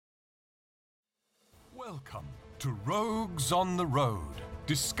Welcome to Rogues on the Road.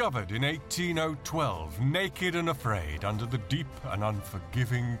 Discovered in 18012, naked and afraid under the deep and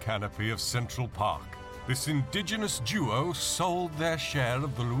unforgiving canopy of Central Park, this indigenous duo sold their share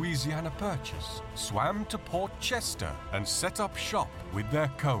of the Louisiana Purchase, swam to Port Chester, and set up shop with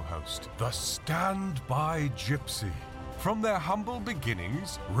their co-host, the Stand-By Gypsy. From their humble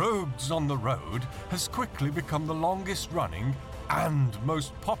beginnings, Rogues on the Road has quickly become the longest-running and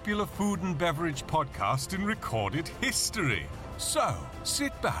most popular food and beverage podcast in recorded history. So,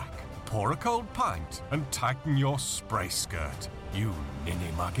 sit back, pour a cold pint, and tighten your spray skirt, you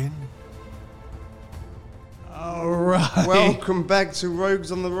ninny muggin. All right. Welcome back to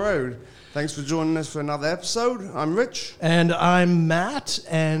Rogues on the Road. Thanks for joining us for another episode. I'm Rich. And I'm Matt,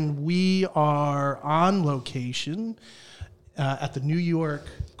 and we are on location at the New York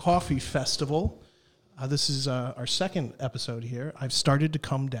Coffee Festival. This is our second episode here. I've started to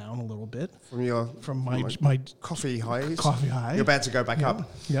come down a little bit from my coffee highs. Coffee high. You're about to go back up.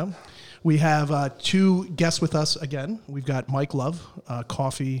 Yeah. We have two guests with us again. We've got Mike Love,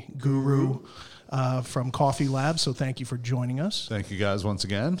 coffee guru from Coffee Lab. So thank you for joining us. Thank you guys once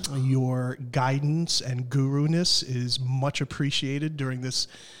again. Your guidance and guru-ness is much appreciated during this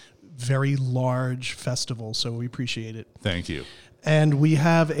very large festival. So we appreciate it. Thank you. And we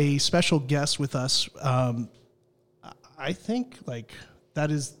have a special guest with us. I think that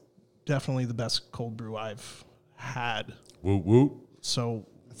is definitely the best cold brew I've had. Whoop whoop. So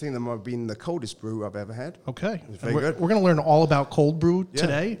I think that might have been the coldest brew I've ever had. okay, very good. We're going to learn all about cold brew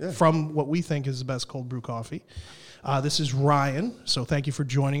today yeah. from what we think is the best cold brew coffee. This is Ryan. So thank you for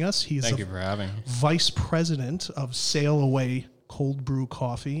joining us. Thank you for having me. Vice President of Sail Away Cold Brew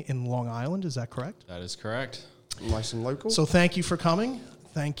Coffee in Long Island. Is that correct? That is correct. Nice and local. So thank you for coming.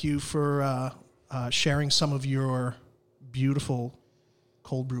 Thank you for sharing some of your beautiful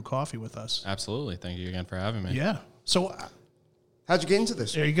cold brew coffee with us. Absolutely. Thank you again for having me. Yeah. So how'd you get into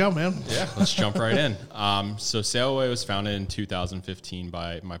this? there you go, man. Yeah, let's jump right in. So Sail Away was founded in 2015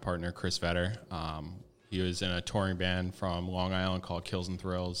 by my partner, Chris Vetter. He was in a touring band from Long Island called Kills and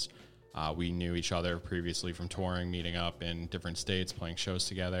Thrills. We knew each other previously from touring, meeting up in different states, playing shows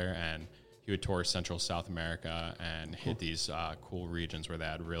together, and he would tour Central South America and hit these cool regions where they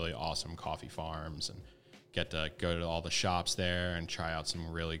had really awesome coffee farms and get to go to all the shops there and try out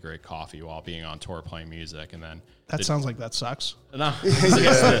some really great coffee while being on tour playing music. And then That sounds like that sucks. no,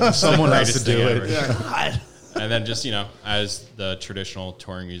 Someone has to do it. Yeah. And then just, as the traditional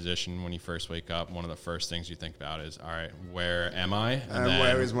touring musician, when you first wake up, one of the first things you think about is, all right, where am I? And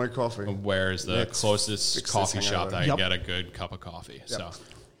where is my coffee? Where is the Let's closest fix coffee this shop that I Yep. can get a good cup of coffee? So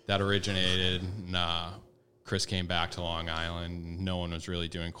that originated. Chris came back to Long Island. No one was really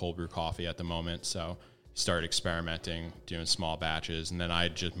doing cold brew coffee at the moment. So started experimenting, doing small batches. And then I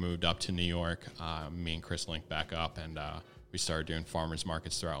just moved up to New York. Me and Chris linked back up, and we started doing farmers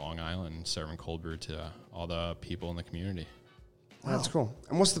markets throughout Long Island and serving cold brew to all the people in the community. That's cool.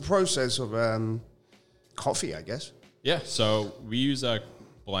 And what's the process of coffee, I guess? Yeah, so we use a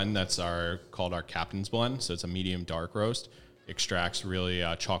blend that's called our Captain's Blend. So it's a medium dark roast. Extracts really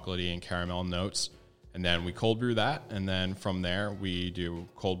chocolatey and caramel notes. And then we cold brew that. And then from there, we do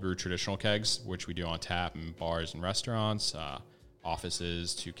cold brew traditional kegs, which we do on tap in bars and restaurants,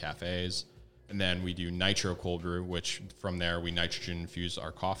 offices to cafes. And then we do nitro cold brew, which from there we nitrogen infuse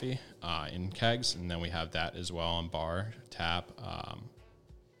our coffee in kegs. And then we have that as well on bar, tap.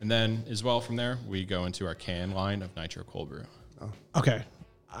 And then as well from there, we go into our can line of nitro cold brew. Okay.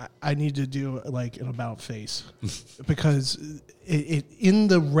 I need to do an about face because it in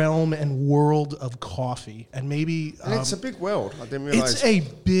the realm and world of coffee and maybe And it's a big world. I didn't realize. it's a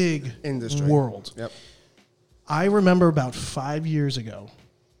big industry. world. Yep. I remember about 5 years ago,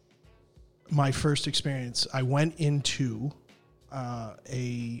 my first experience, I went into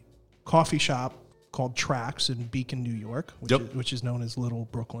a coffee shop called Trax in Beacon, New York, which is known as Little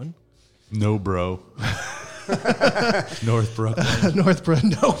Brooklyn. No, bro. North Brooklyn. Northbrook,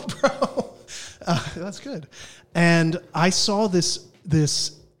 no, bro. That's good. And I saw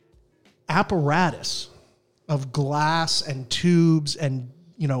this apparatus of glass and tubes and,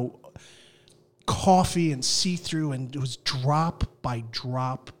 coffee and see-through, and it was drop by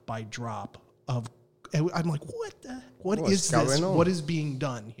drop by drop of. I'm like, what is this? On? What is being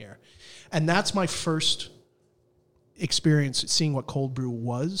done here? And that's my first experience seeing what cold brew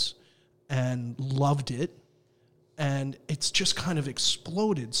was, and loved it. And it's just kind of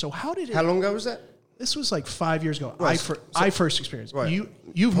exploded. So how did it? How long ago was that? This was like 5 years ago. Right, I first experienced. Right.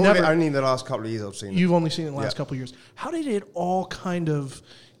 You've Probably never. only in the last couple of years I've seen it. You've only seen it in the last Yeah. couple of years. How did it all kind of?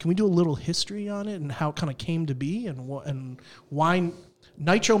 Can we do a little history on it and how it kind of came to be and why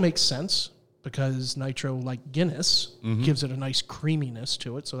nitro makes sense? because nitro, like Guinness, gives it a nice creaminess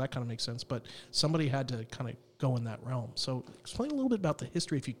to it. So that kind of makes sense. But somebody had to kind of go in that realm. So explain a little bit about the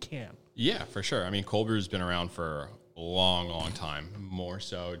history if you can. Yeah, for sure. I mean, cold brew's been around for a long, long time. More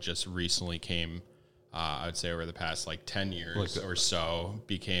so just recently came, I would say over the past like 10 years or so,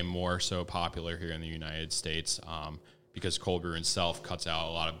 became more so popular here in the United States because cold brew itself cuts out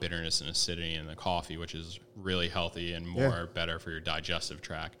a lot of bitterness and acidity in the coffee, which is really healthy and more better for your digestive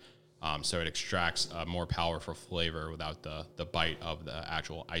tract. So it extracts a more powerful flavor without the bite of the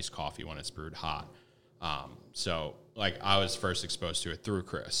actual iced coffee when it's brewed hot. So like I was first exposed to it through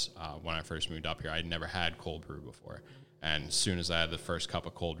Chris. When I first moved up here, I'd never had cold brew before. And as soon as I had the first cup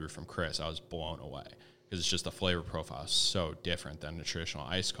of cold brew from Chris, I was blown away because it's just the flavor profile is so different than the traditional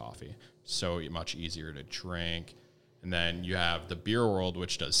iced coffee. So much easier to drink. And then you have the beer world,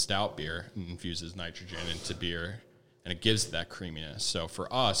 which does stout beer and infuses nitrogen into beer, and it gives that creaminess. So for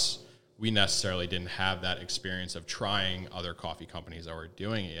us, we necessarily didn't have that experience of trying other coffee companies that were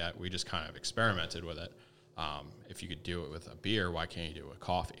doing it yet. We just kind of experimented with it. If you could do it with a beer, why can't you do it with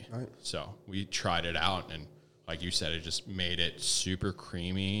coffee? Right. So we tried it out, and like you said, it just made it super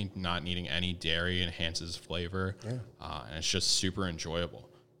creamy, not needing any dairy, enhances flavor, and it's just super enjoyable.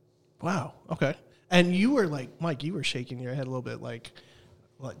 Wow. Okay. And you were like, Mike, you were shaking your head a little bit, like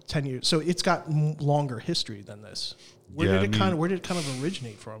 10 years. So it's got longer history than this. Where did it kind of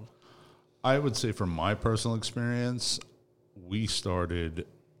originate from? I would say from my personal experience, we started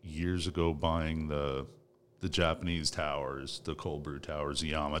years ago buying the Japanese towers, the cold brew towers, the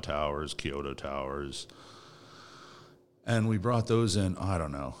Yama towers, Kyoto towers. And we brought those in, I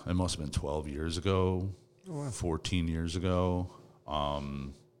don't know, it must have been 12 years ago, 14 years ago.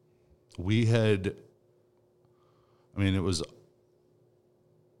 It was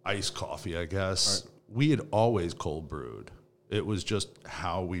iced coffee, I guess. Right. We had always cold brewed. It was just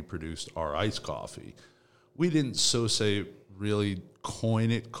how we produced our iced coffee. We didn't really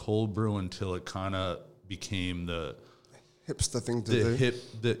coin it cold brew until it kind of became the hipster thing to do.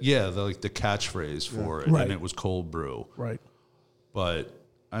 The catchphrase for it, right. And it was cold brew. Right. But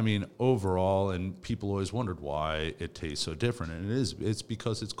I mean, overall, and people always wondered why it tastes so different, and it's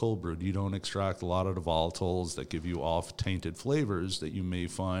because it's cold brewed. You don't extract a lot of the volatiles that give you off tainted flavors that you may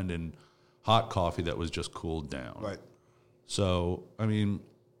find in hot coffee that was just cooled down. Right. So, I mean,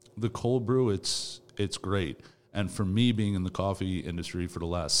 the cold brew, it's great. And for me, being in the coffee industry for the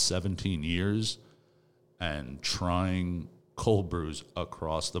last 17 years and trying cold brews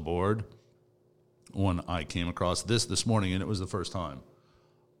across the board, when I came across this morning, and it was the first time,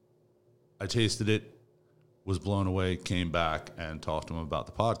 I tasted it, was blown away, came back and talked to him about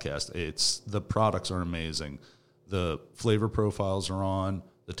the podcast. The products are amazing. The flavor profiles are on,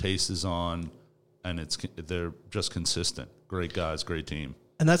 the taste is on, and they're just consistent. Great guys, great team.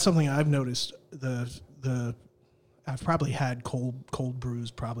 And that's something I've noticed. I've probably had cold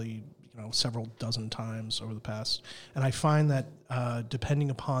brews several dozen times over the past, and I find that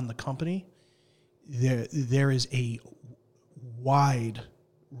depending upon the company, there is a wide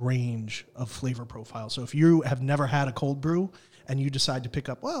range of flavor profile. So if you have never had a cold brew and you decide to pick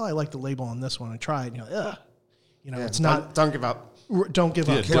up, well, I like the label on this one and try it, it's not. Don't give up. Don't give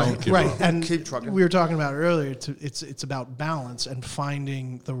up. Don't give up. And keep trucking. We were talking about earlier. It's about balance and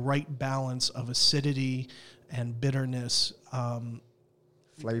finding the right balance of acidity and bitterness.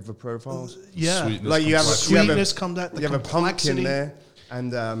 Flavor profiles. Yeah, Sweetness, like you have sweetness. You have a pumpkin there,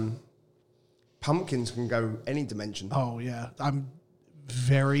 and pumpkins can go any dimension. Oh yeah, I'm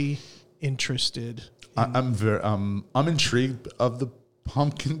very interested. I'm intrigued of the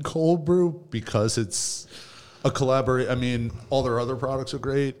pumpkin cold brew because it's a collaboration. I mean, all their other products are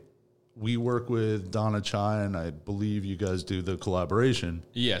great. We work with Donna Chai, and I believe you guys do the collaboration.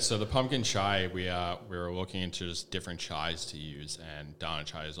 Yeah, so the pumpkin chai, we were looking into just different chais to use, and Donna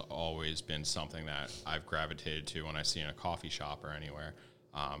Chai has always been something that I've gravitated to when I see in a coffee shop or anywhere.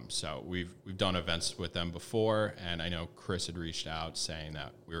 So we've done events with them before, and I know Chris had reached out saying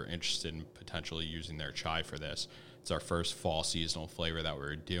that we were interested in potentially using their chai for this. It's our first fall seasonal flavor that we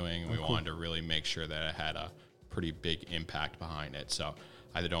were doing, and we wanted to really make sure that it had a pretty big impact behind it. So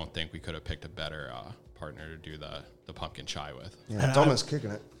I don't think we could have picked a better partner to do the pumpkin chai with. Yeah, Donna's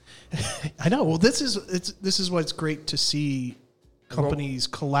kicking it. I know. Well, this is what's great to see companies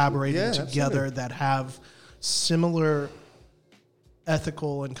collaborating together that have similar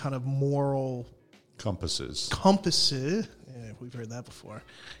ethical and kind of moral compasses. Yeah, we've heard that before.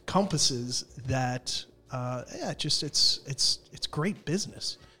 Compasses that, it's great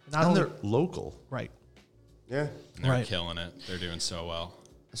business. And they're local, right? Yeah, and they're killing it. They're doing so well.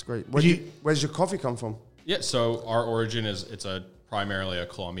 That's great. Where's your coffee come from? Yeah, so our origin is it's a primarily a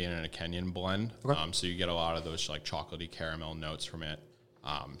Colombian and a Kenyan blend. So you get a lot of those like chocolatey caramel notes from it.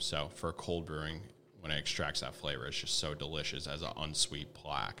 So for cold brewing, when it extracts that flavor, it's just so delicious as an unsweet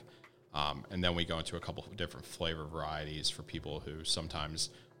black. And then we go into a couple of different flavor varieties for people who sometimes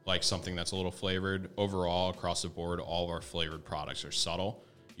like something that's a little flavored. Overall, across the board, all of our flavored products are subtle.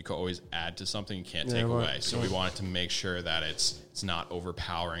 You can always add to something, you can't take away. So we wanted to make sure that it's not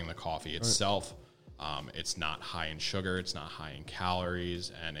overpowering the coffee itself. It's not high in sugar, it's not high in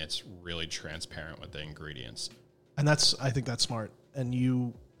calories, and it's really transparent with the ingredients. And I think that's smart.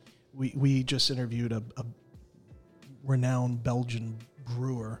 And we just interviewed a renowned Belgian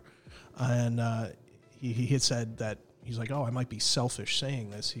brewer, and he had said that he's like, oh, I might be selfish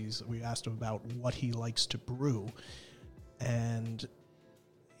saying this. We asked him about what he likes to brew, and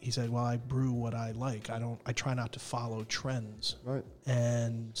he said, well, I brew what I like. I try not to follow trends. Right.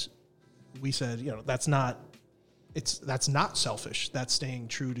 And we said, that's not selfish. That's staying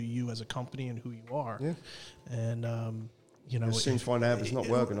true to you as a company and who you are. Yeah. And you soon find out if it's not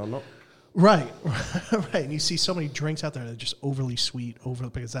working or not. Right, right. And you see so many drinks out there that are just overly sweet,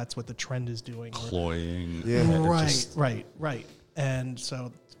 because that's what the trend is doing. Cloying. Yeah. Right. And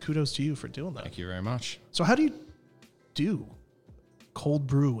so kudos to you for doing that. Thank you very much. So how do you do cold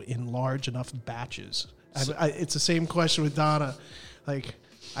brew in large enough batches? It's the same question with Donna. Like,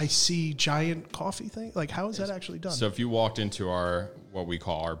 I see giant coffee thing. Like, how is that actually done? So if you walked into what we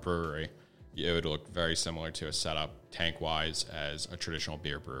call our brewery, it would look very similar to a setup tank-wise as a traditional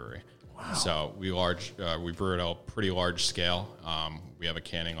beer brewery. Wow. So we brew at a pretty large scale. We have a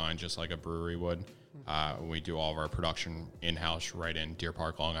canning line just like a brewery would. We do all of our production in-house right in Deer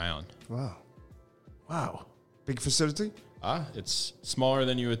Park, Long Island. Wow. Big facility? It's smaller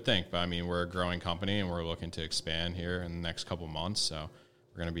than you would think, but I mean, we're a growing company and we're looking to expand here in the next couple months. So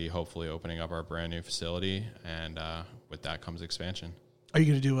we're going to be hopefully opening up our brand new facility, and with that comes expansion. Are you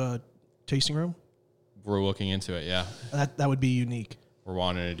going to do a tasting room? We're looking into it, yeah. That would be unique. We're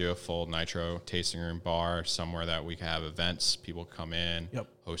wanting to do a full Nitro tasting room bar, somewhere that we can have events, people come in,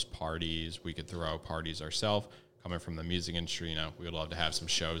 host parties. We could throw parties ourselves. Coming from the music industry, we would love to have some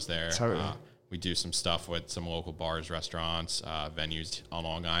shows there. Totally. We do some stuff with some local bars, restaurants, venues on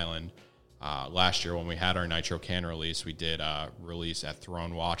Long Island. Last year when we had our Nitro can release, we did a release at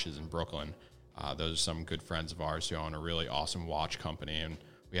Throne Watches in Brooklyn. Those are some good friends of ours who own a really awesome watch company, and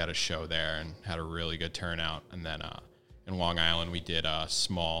we had a show there and had a really good turnout. And then in Long Island, we did a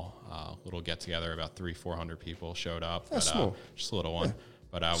small little get-together. About 300-400 people showed up. That's small. Just a little one. Yeah.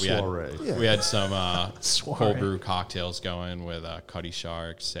 But we had some cold brew cocktails going with Cutty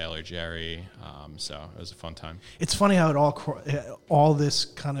Shark, Sailor Jerry. So it was a fun time. It's funny how it all this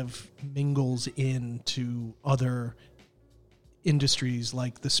kind of mingles into other industries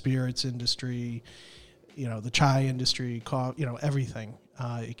like the spirits industry, the chai industry, everything.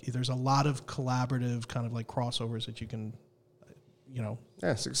 There's a lot of collaborative kind of like crossovers that you can, Yeah,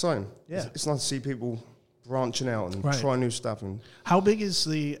 it's exciting. Yeah. It's nice to see people branching out and try new stuff. And how big is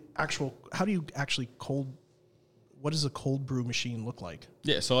how do you actually what does a cold brew machine look like?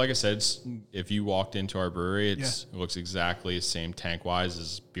 Yeah, so like I said, if you walked into our brewery, it looks exactly the same tank-wise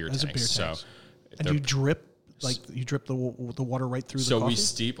as beer tanks. So, and do you drip? Like you drip the water right through the coffee? So we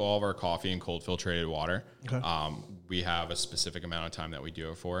steep all of our coffee in cold filtrated water. Okay. We have a specific amount of time that we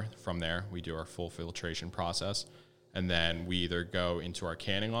do it for. From there, we do our full filtration process. And then we either go into our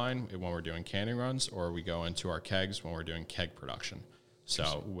canning line when we're doing canning runs, or we go into our kegs when we're doing keg production.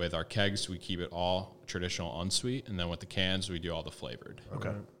 So with our kegs, we keep it all traditional unsweet. And then with the cans, we do all the flavored.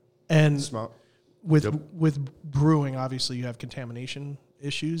 Okay. And smart. With brewing, obviously you have contamination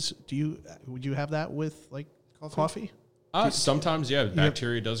issues. Would you have that with like coffee? Sometimes, yeah.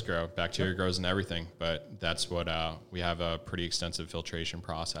 Bacteria does grow. Bacteria grows in everything, but that's what we have a pretty extensive filtration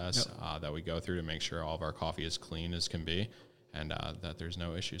process that we go through to make sure all of our coffee is clean as can be, and that there's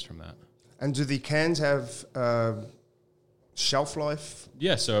no issues from that. And do the cans have shelf life?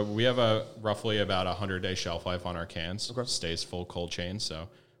 Yeah, so we have roughly about 100-day shelf life on our cans. Okay. Stays full cold chain, so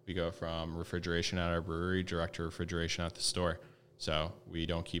we go from refrigeration at our brewery direct to refrigeration at the store. So we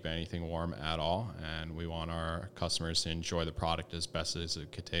don't keep anything warm at all, and we want our customers to enjoy the product as best as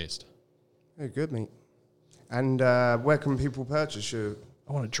it could taste. Very good, mate. And where can people purchase your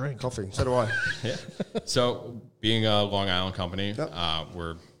I want to drink coffee? So do I. Yeah. So being a Long Island company,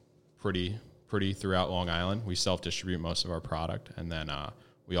 we're pretty throughout Long Island. We self-distribute most of our product, and then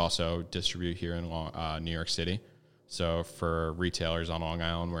we also distribute here in New York City. So for retailers on Long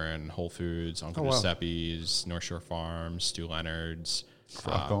Island, we're in Whole Foods, Uncle Giuseppe's, North Shore Farms, Stu Leonard's.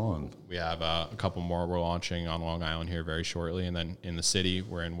 We have a couple more we're launching on Long Island here very shortly. And then in the city,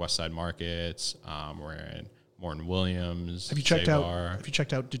 we're in West Side Markets. We're in Morton Williams. Have you checked out? Zabar. Have you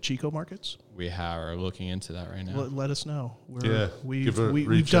checked out DeChico markets? We are looking into that right now. Let us know. We've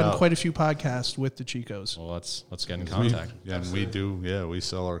reach done out. quite a few podcasts with the Chicos. Well, let's get in contact. And we do. Yeah, we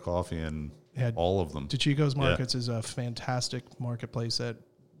sell our coffee in all of them. DeChico's Markets is a fantastic marketplace that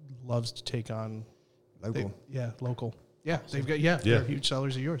loves to take on Local. local. Yeah, they've got they're huge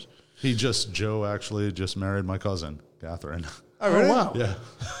sellers of yours. Joe actually just married my cousin, Catherine. Oh, really? Oh wow. Yeah.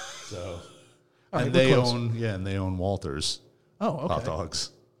 So, All right, and we're they close. own Walters Oh, okay. hot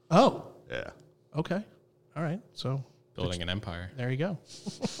dogs. Oh, Yeah. okay. All right. So Building an empire. there you go.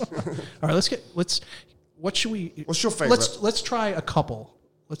 All right, what should we? What's your favorite? Let's try a couple.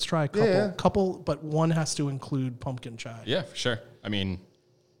 Let's try a couple. Yeah. Couple, but one has to include pumpkin chai. Yeah, for sure. I mean,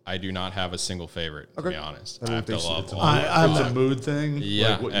 I do not have a single favorite, to be honest. I have to love It's all. a mood thing.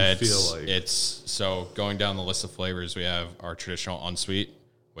 Yeah, like what you feel like. it's so going down the list of flavors. We have our traditional unsweet,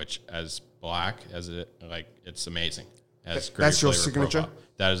 which as black as it it's amazing. It has great That's your flavor signature? profile.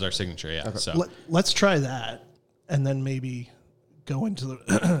 That is our signature. Yeah. So Let's try that, and then maybe go into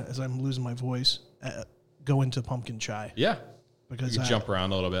the as I'm losing my voice. Go into pumpkin chai yeah, because you can jump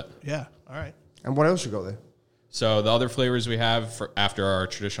around a little bit. Yeah. All right. And what else you got there? So the other flavors we have for after our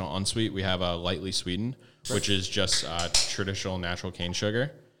traditional unsweet, we have a lightly sweetened, which is just traditional natural cane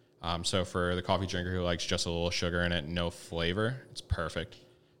sugar. So for the coffee drinker who likes just a little sugar in it, no flavor, it's perfect.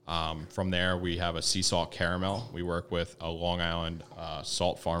 From there, we have a sea salt caramel. We work with a Long Island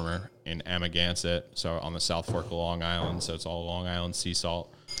salt farmer in Amagansett, so on the South Fork of Long Island. So it's all Long Island sea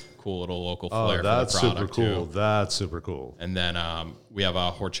salt. Cool little local flair for the that's product super cool. too. That's super cool. And then we have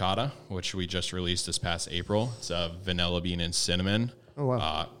a horchata, which we just released this past April. It's a vanilla bean and cinnamon. Oh,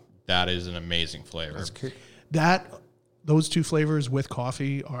 wow. That is an amazing flavor. Those two flavors with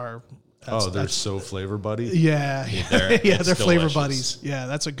coffee are. They're so flavor buddy. Yeah, They're- they're it's flavor delicious. buddies. Yeah,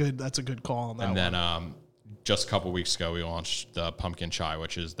 that's a good call on that. And one. then just a couple weeks ago, we launched the pumpkin chai,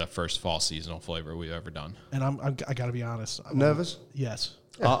 which is the first fall seasonal flavor we've ever done. And I got to be honest. Nervous? Yes.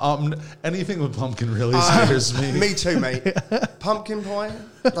 Anything with pumpkin really scares me. Me too, mate. Pumpkin pie?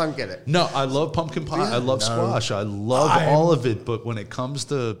 Don't get it. No, I love pumpkin pie. I love squash. I love all of it. But when it comes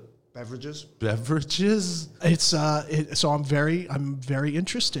to Beverages? beverages, It's so I'm very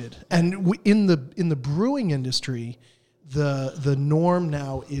interested. And in the brewing industry, the norm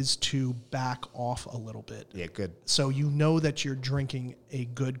now is to back off a little bit. Yeah, good. So you know that you're drinking a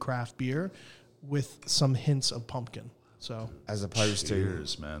good craft beer with some hints of pumpkin. So As opposed to...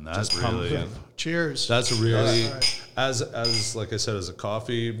 cheers, man. That's really cheers. that's really as like I said, as a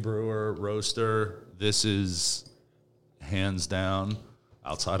coffee brewer, roaster, this is hands down.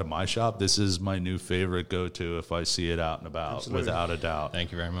 Outside of my shop, this is my new favorite go-to if I see it out and about, without a doubt.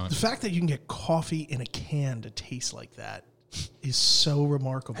 Thank you very much. The fact that you can get coffee in a can to taste like that is so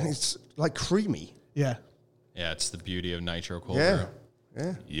remarkable. And it's like creamy. Yeah. Yeah, it's the beauty of nitro cold Yeah. brew.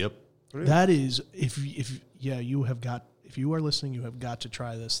 Yeah. Yep. That is if you are listening, you have got to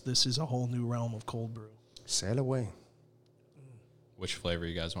try this. This is a whole new realm of cold brew. Sail away. Which flavor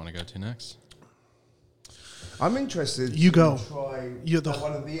you guys want to go to next? I'm interested You to go. try You- the- that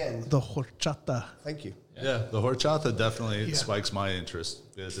one at the end. The horchata. Thank you. Yeah, the horchata definitely Yeah. spikes my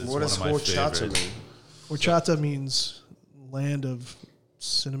interest because it's What one does of my horchata favorites. mean? Horchata means land of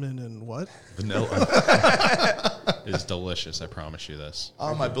cinnamon and what? Vanilla. It's delicious. I promise you this.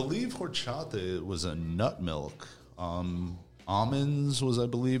 I believe horchata was a nut milk. Almonds was, I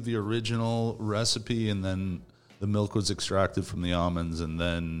believe, the original recipe, and then the milk was extracted from the almonds, and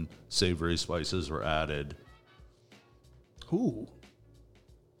then savory spices were added. Ooh.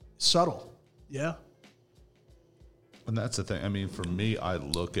 Subtle. Yeah. And that's the thing. I mean, for me, I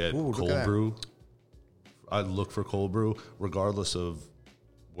look at Ooh, look cold at that. brew. I look for cold brew, regardless of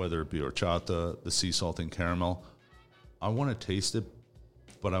whether it be horchata, the sea salt and caramel. I want to taste it,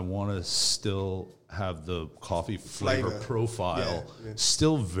 but I want to still have the coffee flavor Flavor. profile Yeah.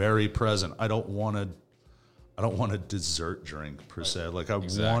 still very present. I don't want a dessert drink per se. Like I want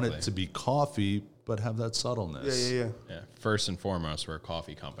Exactly. it to be coffee, but have that subtleness. Yeah. Yeah. First and foremost, we're a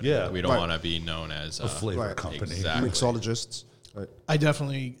coffee company. Yeah. We don't Right. want to be known as A flavor Right. company. Exactly. Mixologists. Right. I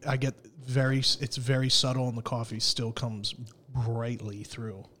get it's very subtle and the coffee still comes brightly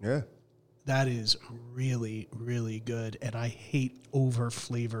through. Yeah. That is really, really good. And I hate over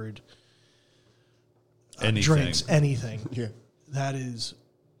flavored Anything. drinks, anything. Yeah. That is,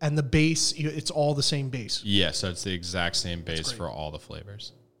 and the base, it's all the same base. Yeah, so it's the exact same base for all the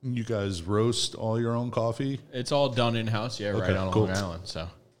flavors. You guys roast all your own coffee? It's all done in house, yeah, right Okay, on cool. Long Island. So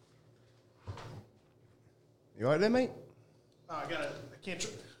You all right there, mate? Oh,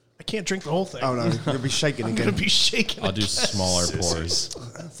 I can't drink the whole thing. Oh, no. You'll be shaking I'm again. going to be shaking. I'll do smaller pours.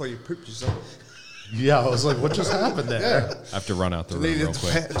 I thought you pooped yourself. Yeah, I was like, what just happened there? I have to run out the Do you room need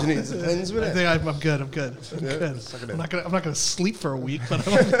real quick. do you need the pens with I it? think I'm good. I'm good. I'm not gonna sleep for a week, but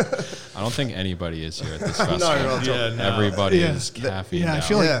I don't think anybody is here at this festival. No, not at all. Yeah, no. Everybody Yeah. is caffeine. yeah, I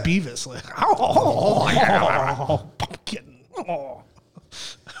feel Yeah. like Beavis. Like, oh, pumpkin. Oh.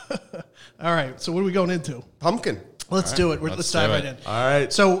 All right. So what are we going into? Pumpkin. Let's do it. Let's dive do right it. in. All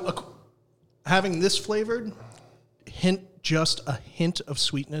right. So having this flavored, just a hint of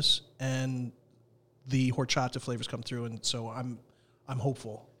sweetness, and the horchata flavors come through, and so I'm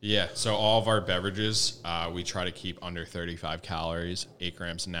hopeful. Yeah, so all of our beverages, we try to keep under 35 calories, 8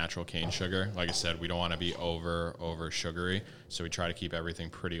 grams of natural cane sugar. Like I said, we don't want to be over sugary, so we try to keep everything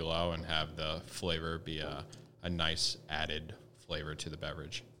pretty low and have the flavor be a nice added flavor to the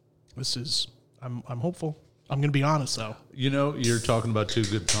beverage. I'm hopeful. I'm going to be honest though. You know, you're talking about two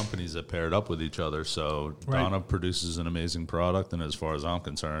good companies that paired up with each other. So Right. Donna produces an amazing product, and as far as I'm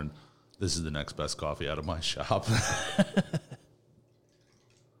concerned, this is the next best coffee out of my shop.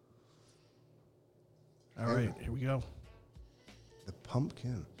 All right, here we go. The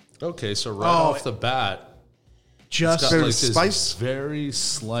pumpkin. Okay, so right Oh, off the bat, Just got Bit of like this spice. very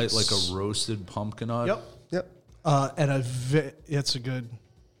slight, like a roasted pumpkin nut. yep. Yep. And it's a good.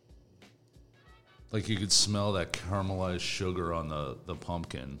 Like you could smell that caramelized sugar on the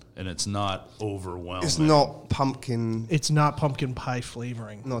pumpkin, and it's not overwhelming. It's not pumpkin. It's not pumpkin pie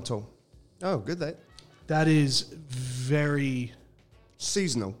flavoring. Not at all. Oh, good. That is very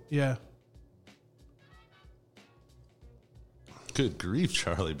Seasonal. yeah. Good grief,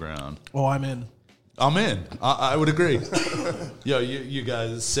 Charlie Brown. Oh, I'm in. I'm in. I would agree. Yo, you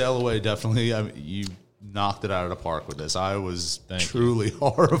guys sail away. Definitely. I mean, you knocked it out of the park with this. I was truly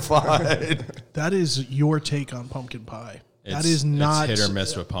horrified. That is your take on pumpkin pie. That It's- is not it's hit or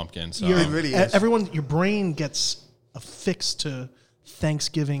miss with pumpkin. So Your- It really is. Everyone, your brain gets affixed to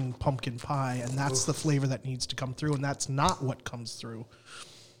Thanksgiving pumpkin pie, and that's the flavor that needs to come through, and that's not what comes through.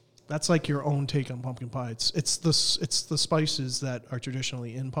 That's like your own take on pumpkin pie. It's the spices that are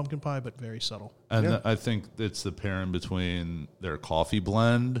traditionally in pumpkin pie, but very subtle. And I think it's the pairing between their coffee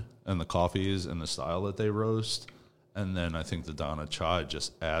blend and the coffees and the style that they roast. And then I think the Donna Chai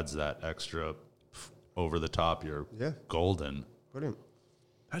just adds that extra over the top. You're golden. Brilliant.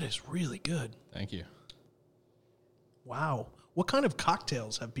 That is really good. thank you. Wow. What kind of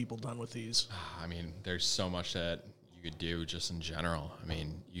cocktails have people done with these? I mean, there's so much that you could do just in general. I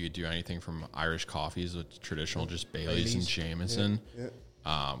mean, you could do anything from Irish coffees with traditional just Baileys and Jameson.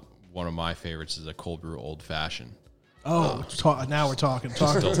 One of my favorites is a cold brew old fashioned. Oh, now we're talking.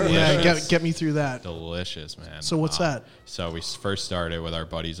 delicious. Yeah, get me through that. Delicious, man. So what's that? So we first started with our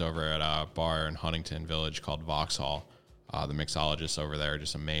buddies over at a bar in Huntington Village called Vauxhall. The mixologists over there are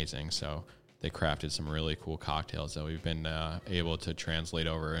just amazing. So they crafted some really cool cocktails that we've been able to translate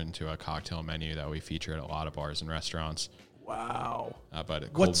over into a cocktail menu that we feature at a lot of bars and restaurants. Wow. But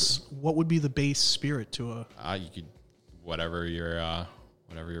What would be the base spirit to a? you could whatever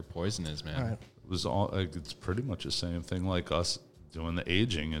your poison is, man. All right. It was all. Like, it's pretty much the same thing like us doing the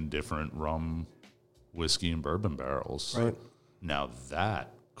aging in different rum, whiskey, and bourbon barrels. Right. Now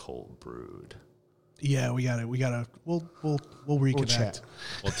that cold brewed. Yeah, we got it. We'll reconnect. chat.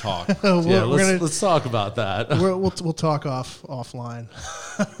 We'll talk. Yeah, we're gonna let's talk about that. we'll talk offline.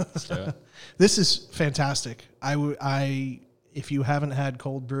 Let's do it. This is fantastic. If you haven't had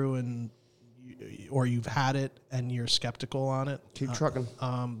cold brew or you've had it and you're skeptical on it, Keep trucking.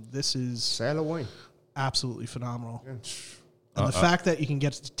 this is Sail away. absolutely phenomenal. And the fact that you can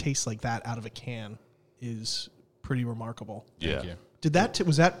get it to taste like that out of a can is pretty remarkable. Yeah. you.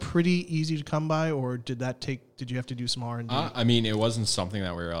 Was that pretty easy to come by, or did you have to do some R&D? I mean, it wasn't something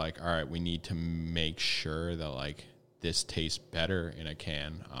that we were like, all right, we need to make sure that like this tastes better in a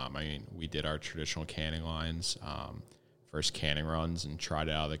can. I mean, we did our traditional canning lines, first canning runs, and tried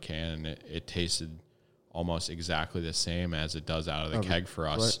it out of the can, and it tasted almost exactly the same as it does out of the keg for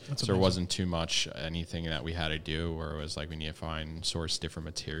us. So there wasn't too much anything that we had to do where it was like we need to source different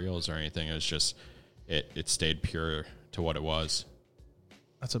materials or anything. It was just it stayed pure to what it was.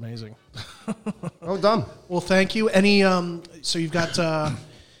 That's amazing. Well done. Well, thank you. So you've got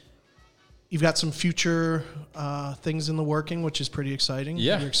some future things in the working, which is pretty exciting.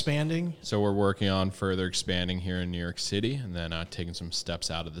 Yeah. You're expanding. So we're working on further expanding here in New York City, and then taking some steps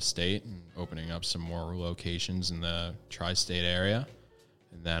out of the state and opening up some more locations in the tri-state area.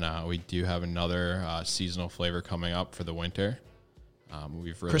 And then we do have another seasonal flavor coming up for the winter.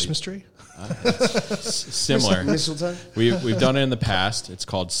 We've really Christmas tree? similar. Mistletoe. We've done it in the past. It's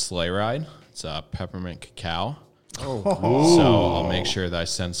called Sleigh Ride. It's peppermint cacao. So I'll make sure that I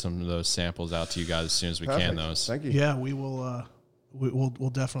send some of those samples out to you guys as soon as we can. Perfect. Those. Thank you. Yeah, we will we'll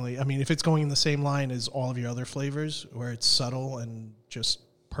definitely. I mean, if it's going in the same line as all of your other flavors, where it's subtle and just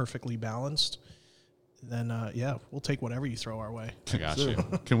perfectly balanced, then yeah, we'll take whatever you throw our way. I got you.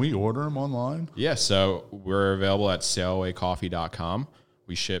 Can we order them online? Yeah, so we're available at sailawaycoffee.com.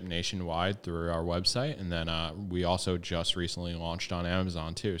 We ship nationwide through our website, and then we also just recently launched on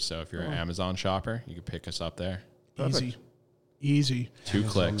Amazon too. So if you're an Amazon shopper, you can pick us up there. Easy. 2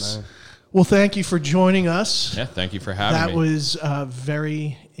 clicks. Well, thank you for joining us. Yeah, thank you for having me. That was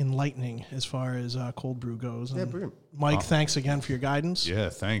very enlightening as far as cold brew goes. Yeah, And brilliant. Mike, thanks again for your guidance. Yeah,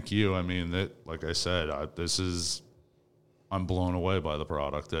 thank you. I mean, like I said, I'm blown away by the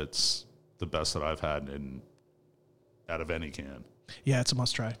product. It's the best that I've had out of any can. Yeah, it's a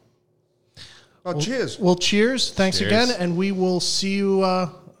must try. Oh, cheers. Well, cheers. Thanks Cheers. again, and we will see you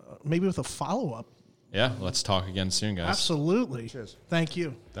maybe with a follow-up. Yeah, let's talk again soon, guys. Absolutely. Cheers. Thank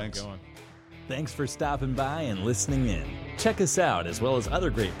you. Thanks. Going. Thanks for stopping by and listening in. Check us out as well as other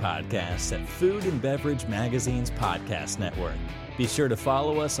great podcasts at Food and Beverage Magazine's Podcast Network. Be sure to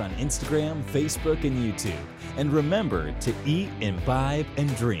follow us on Instagram, Facebook, and YouTube. And remember to eat, imbibe,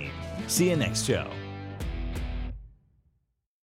 and dream. See you next show.